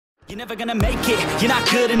You're never gonna make it, you're not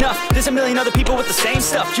good enough. There's a million other people with the same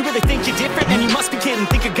stuff. You really think you're different? And you must be kidding.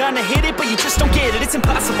 Think you're gonna hit it, but you just don't get it. It's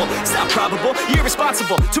impossible, it's not probable, you're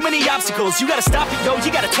irresponsible. Too many obstacles, you gotta stop it, yo. You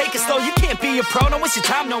gotta take it slow, you can't be a pro. Don't waste your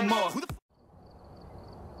time no more.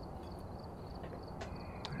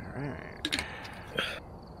 Alright.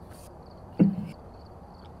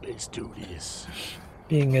 Let's do this.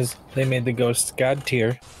 Being as they made the ghosts god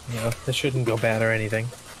tier, you know, this shouldn't go bad or anything.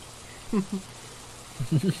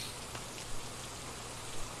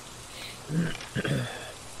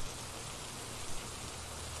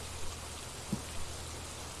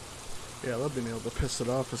 Yeah, I love being able to piss it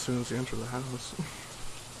off as soon as you enter the house.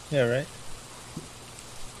 Yeah, right?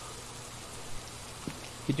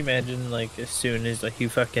 Could you imagine, like, as soon as, like, you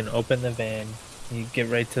fucking open the van, you get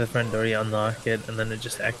right to the front door, you unlock it, and then it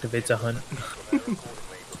just activates a hunt?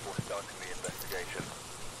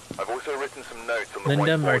 I've also written some notes on the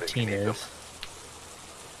Linda whiteboard Martinez.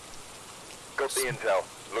 Got the intel.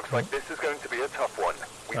 Looks like this is going to be a tough one.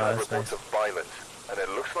 We've had that's reports nice. of violence, and it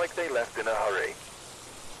looks like they left in a hurry.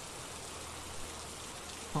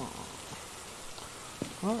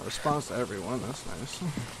 Well, it responds to everyone, that's nice.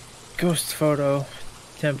 Ghost photo,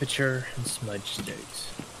 temperature, and smudge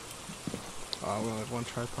sticks. Oh, we only have one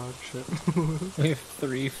tripod, shit. We have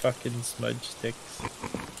 3 fucking smudge sticks.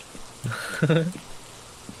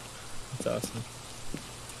 That's awesome.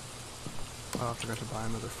 Oh, I forgot to buy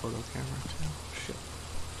another photo camera too. Shit.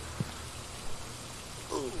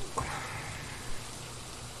 Ooh.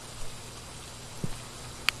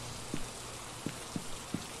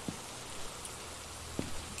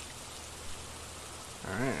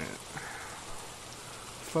 Alright.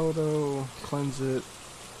 Photo, cleanse it,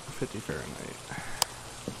 50 Fahrenheit.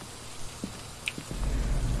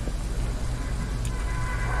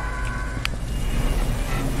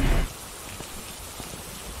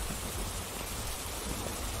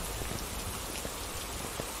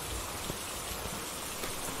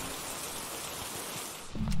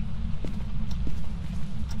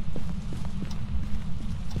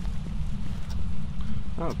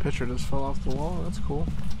 Oh, a picture just fell off the wall. That's cool.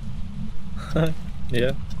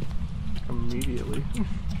 Yeah. Immediately.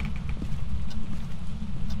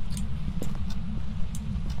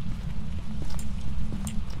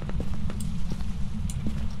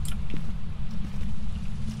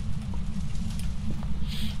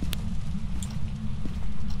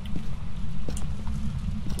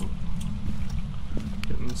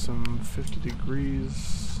 Getting some 50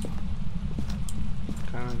 degrees.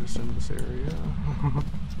 Kind of just in this area.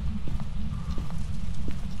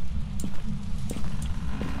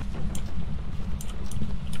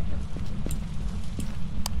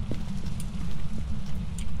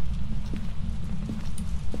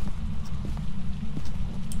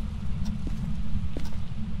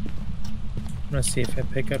 I'm gonna see if I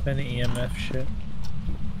pick up any EMF shit.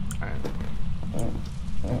 Alright.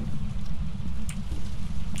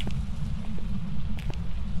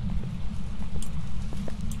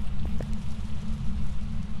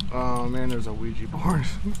 Oh man, there's a Ouija board.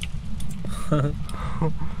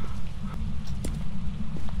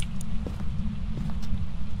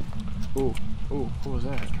 Ooh, ooh, what was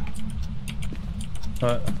that?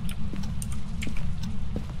 What?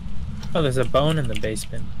 Oh, there's a bone in the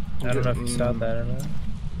basement. I don't know if you saw that or not.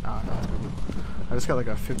 Nah, no, I didn't. I just got like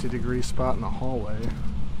a 50-degree spot in the hallway.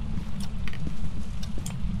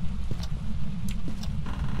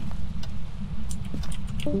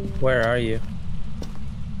 Where are you?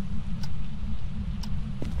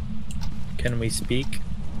 Can we speak?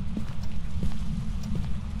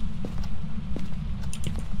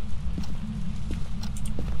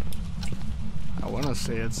 I want to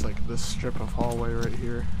say it's like this strip of hallway right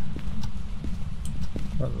here.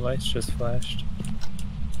 Oh, the lights just flashed.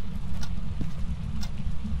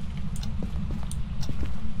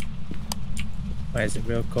 Why is it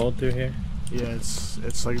real cold through here? Yeah,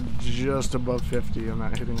 it's like just above 50. I'm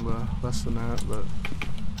not hitting the less than that, but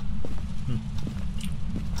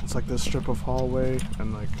it's like this strip of hallway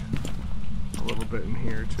and like a little bit in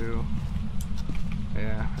here too.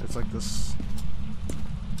 Yeah, it's like these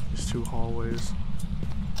 2 hallways.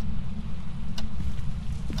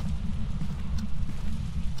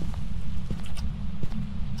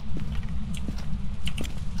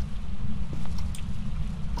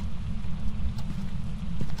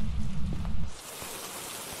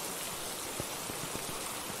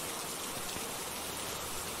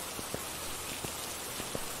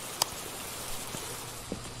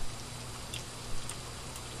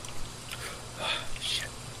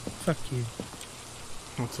 Fuck you.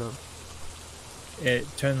 What's up? It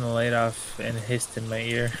turned the light off and hissed in my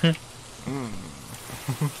ear.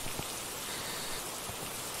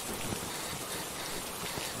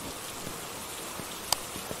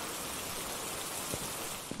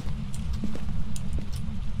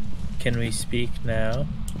 Can we speak now?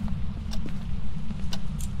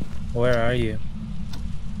 Where are you?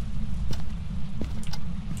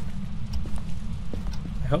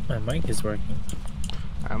 I hope my mic is working.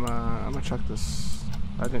 I'm gonna check this.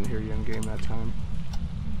 I didn't hear you in game that time.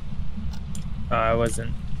 Oh, I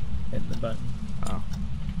wasn't hitting the button. Oh.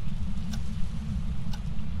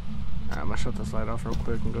 I'm gonna shut this light off real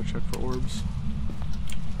quick and go check for orbs.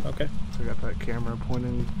 Okay. I got that camera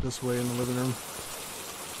pointing this way in the living room.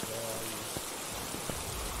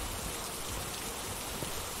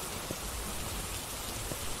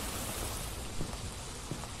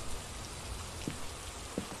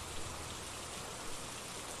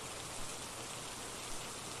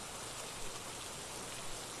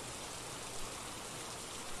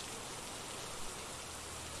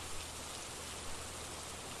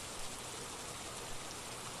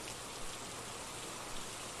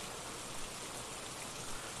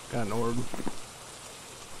 Got an orb.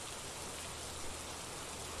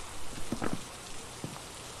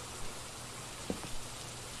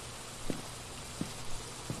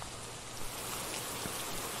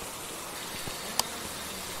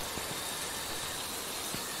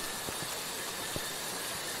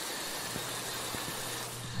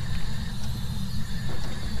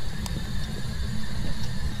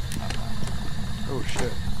 Oh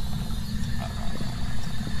shit.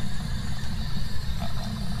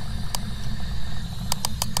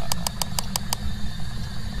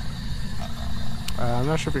 I'm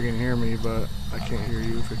not sure if you can hear me, but I can't hear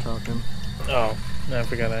you if you're talking. Oh, I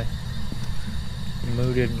forgot I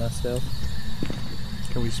muted myself.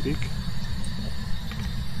 Can we speak?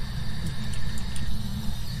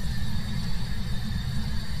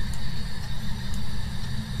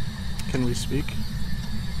 Can we speak?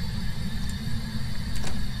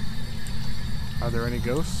 Are there any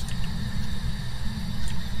ghosts?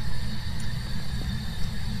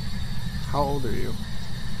 How old are you?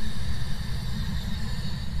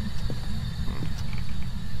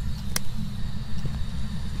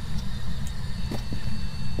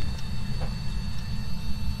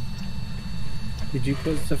 Did you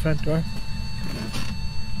close the front door?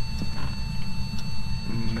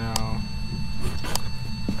 No.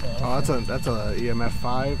 Oh, that's a EMF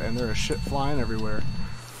 5, and there is shit flying everywhere.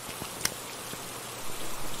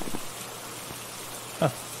 Huh.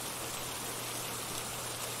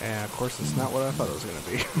 And of course, it's not what I thought it was gonna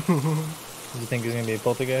be. You think it's gonna be a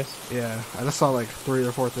poltergeist? Yeah, I just saw like 3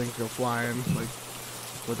 or 4 things go flying, like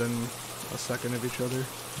within a second of each other.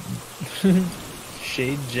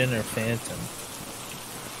 Shade, Jinn, or Phantom?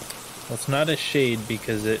 Well, it's not a shade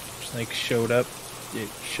because it like showed up. It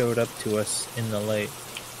showed up to us in the light.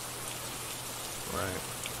 Right.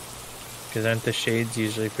 Because aren't the shades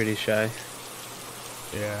usually pretty shy?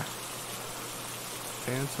 Yeah.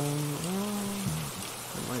 Phantom.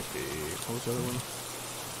 It might be. What was the other one?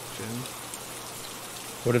 Jinn.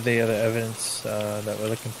 What are the other evidence that we're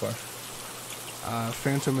looking for?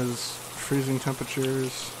 Phantom is freezing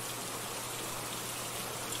temperatures.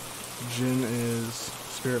 Jinn is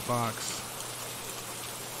spirit box.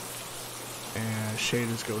 And shade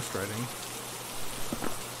is ghost writing.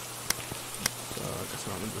 So I guess I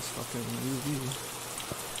don't need this fucking UV.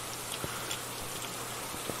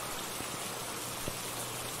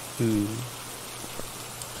 Ooh.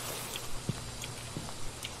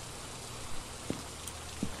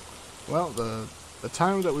 Well, the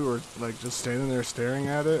time that we were like just standing there staring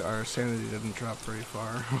at it, our sanity didn't drop very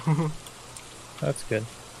far. That's good.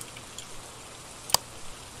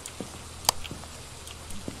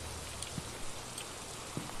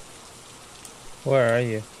 Where are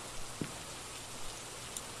you?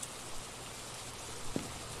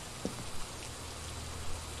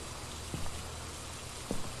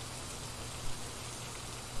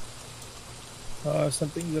 Oh,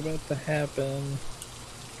 something's about to happen.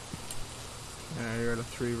 Yeah, you're at a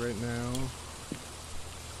 3 right now.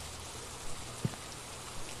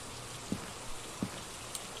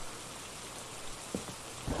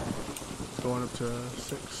 It's going up to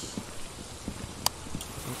 6.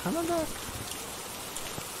 I'm kind of back.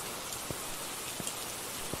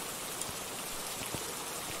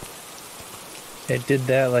 It did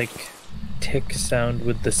that like tick sound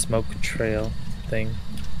with the smoke trail thing.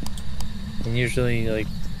 And usually like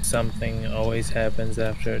something always happens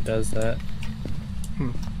after it does that.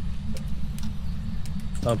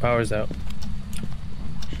 Oh, power's out.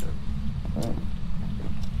 Shit.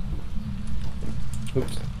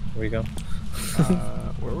 Oops. Here we go.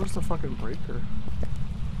 Where was the fucking breaker?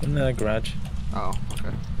 In the garage. Oh,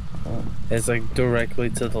 okay. It's like directly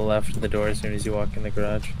to the left of the door as soon as you walk in the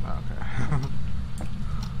garage. Oh, okay.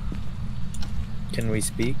 Can we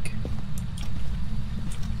speak?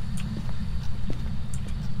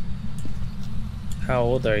 How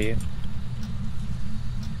old are you?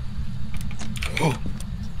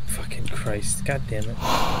 Fucking Christ. God damn it.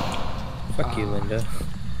 Fuck you, Linda.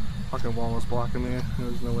 Fucking wall was blocking me.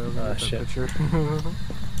 There's no way I was gonna get that picture.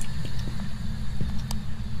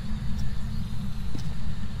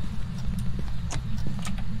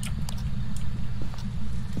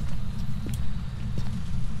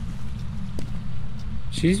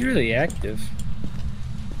 She's really active.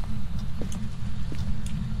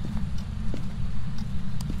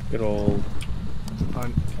 Good old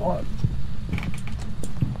what?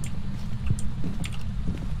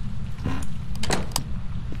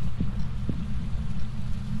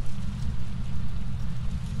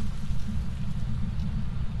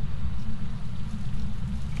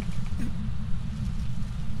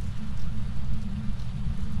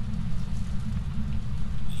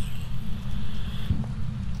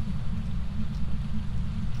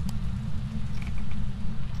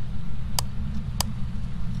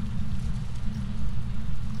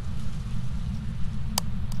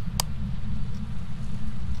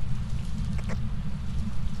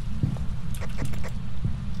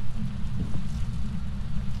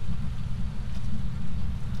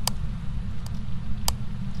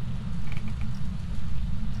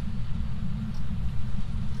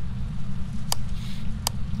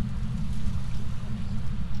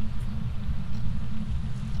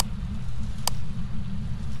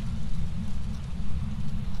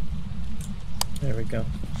 There we go.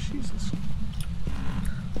 Jesus.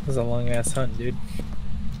 That was a long ass hunt, dude.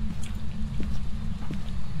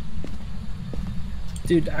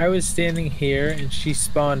 Dude, I was standing here and she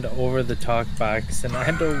spawned over the talk box and I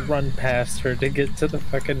had to run past her to get to the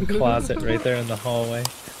fucking closet right there in the hallway. I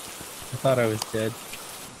thought I was dead.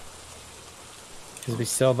 Because we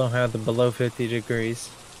still don't have the below 50 degrees.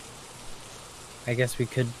 I guess we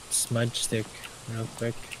could smudge stick real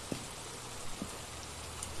quick.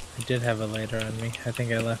 I did have a lighter on me. I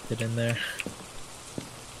think I left it in there.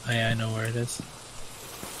 Oh yeah, I know where it is.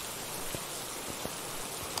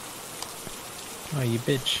 Oh, you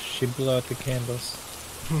bitch. She blew out the candles.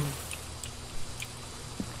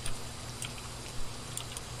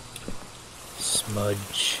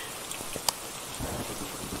 Smudge.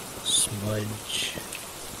 Smudge.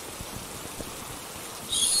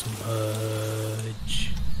 Smudge.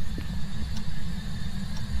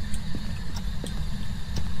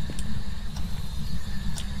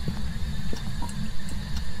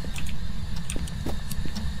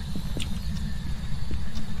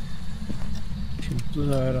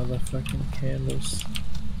 Blew out all the fucking candles.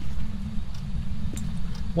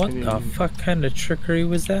 What the fuck kind of trickery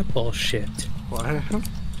was that bullshit? What?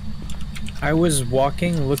 I was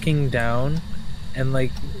walking, looking down, and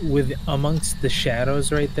like with amongst the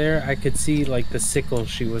shadows right there, I could see like the sickle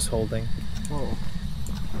she was holding. Whoa.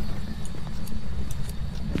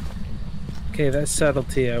 Okay, that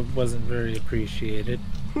subtlety wasn't very appreciated.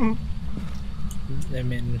 I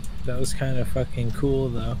mean, that was kind of fucking cool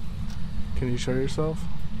though. Can you show yourself?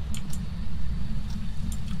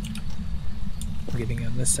 I'm getting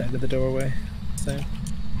on this side of the doorway. So.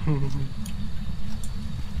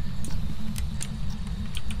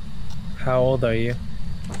 How old are you?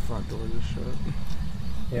 My front door just shut.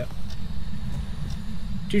 Yep.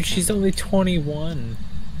 Dude, she's only 21.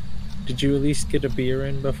 Did you at least get a beer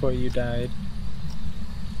in before you died?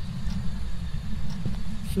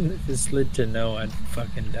 If it slid to no, I'd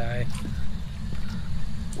fucking die.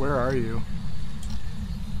 Where are you?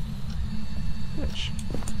 Bitch.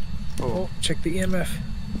 Oh, check the EMF.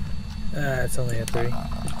 Ah, it's only a 3.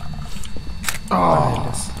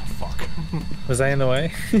 Oh, fuck. Was I in the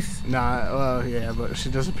way? Nah, well, yeah, but she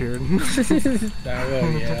disappeared. Well,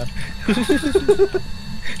 yeah.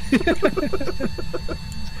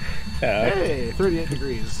 Hey, 38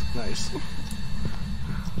 degrees. Nice.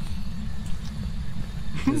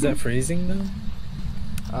 Is that freezing though?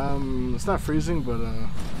 It's not freezing, but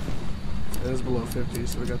it is below 50,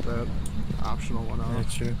 so we got that optional one off.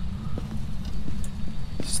 That's true.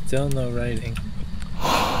 Still no writing.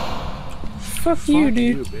 Fuck you,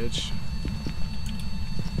 dude. You, bitch.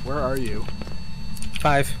 Where are you?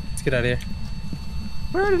 5. Let's get out of here.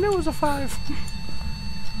 We already knew it was a 5.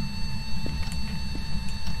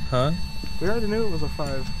 Huh? We already knew it was a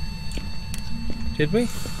 5. Did we?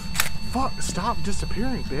 Fuck, stop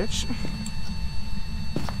disappearing, bitch.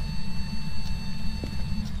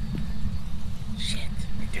 Shit,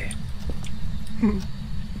 we did.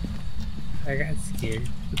 I got scared.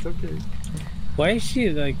 It's okay. Why is she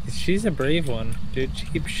like, she's a brave one, dude. She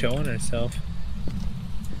keeps showing herself.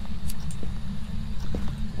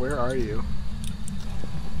 Where are you?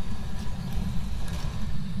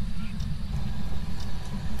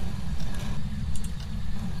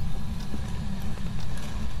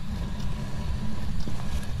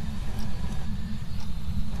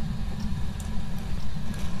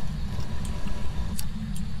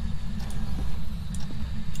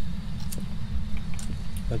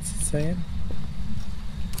 What's it saying?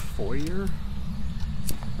 Foyer?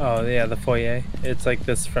 Oh yeah, the foyer. It's like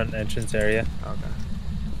this front entrance area. Okay.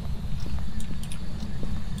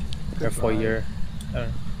 Or foyer. I don't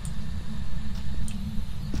know.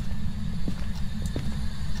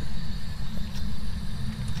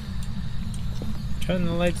 Turn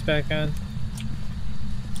the lights back on.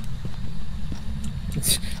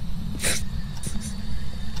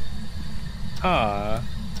 Ah,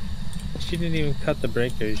 she didn't even cut the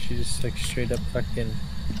breakers. She just like straight up fucking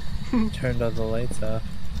turned all the lights off.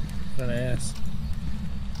 What an ass.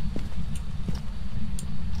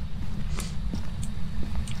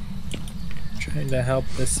 Trying to help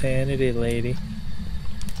the sanity lady.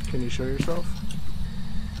 Can you show yourself?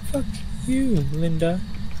 Fuck you, Linda.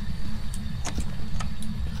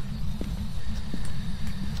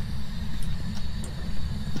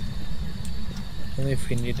 Only if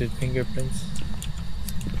we needed fingerprints.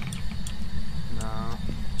 No.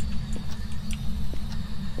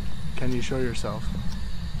 Can you show yourself?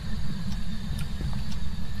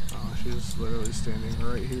 Oh, she's literally standing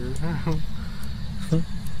right here.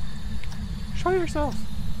 Show yourself.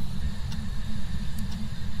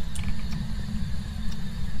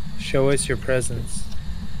 Show us your presence.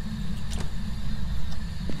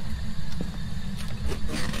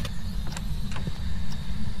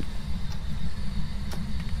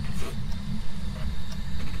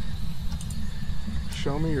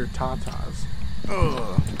 Show me your tatas.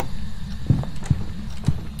 Ugh.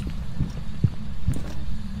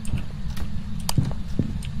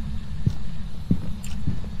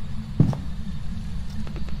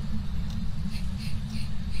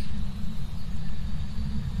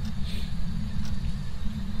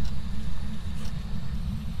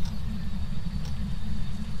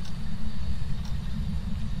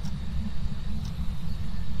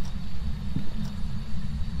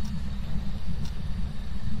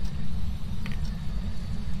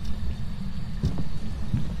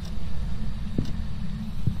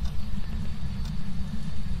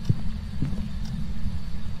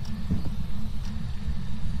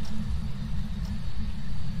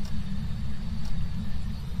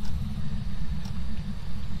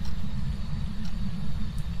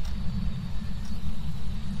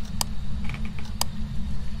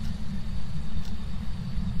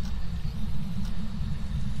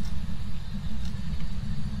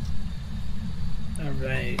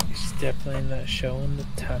 Alright, she's definitely not showing the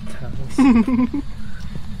tatas.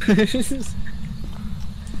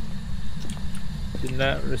 Did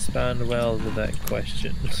not respond well to that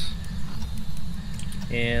question.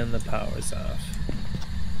 And the power's off.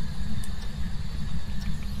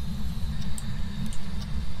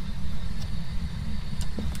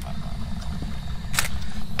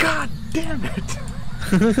 God damn it!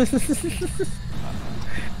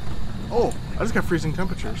 Oh, I just got freezing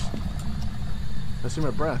temperatures. I see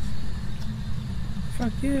my breath.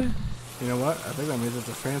 Fuck yeah. You know what? I think that means it's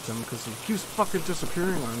a phantom because he keeps fucking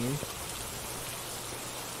disappearing on me.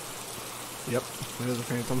 Yep, it is a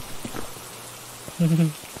phantom.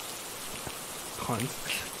 Cunt.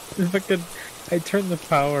 Fucking, I turn the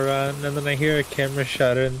power on and then I hear a camera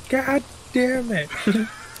shot and God damn it.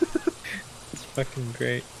 It's fucking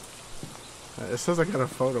great. It says I got a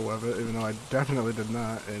photo of it, even though I definitely did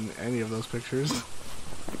not in any of those pictures.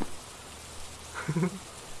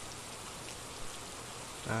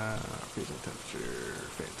 Freezing temperature,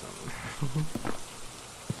 phantom.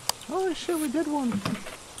 Holy shit, we did one.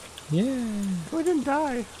 Yeah. We didn't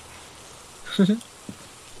die.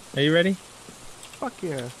 Are you ready? Fuck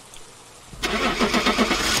yeah.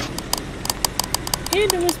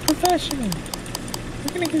 And it was professional.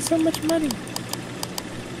 We're gonna get so much money.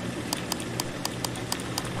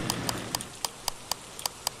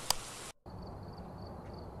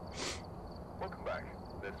 Welcome back.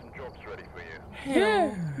 There's some jobs ready for you.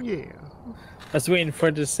 Yeah. Yeah. I was waiting for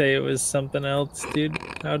it to say it was something else, dude.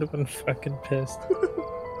 I would have been fucking pissed.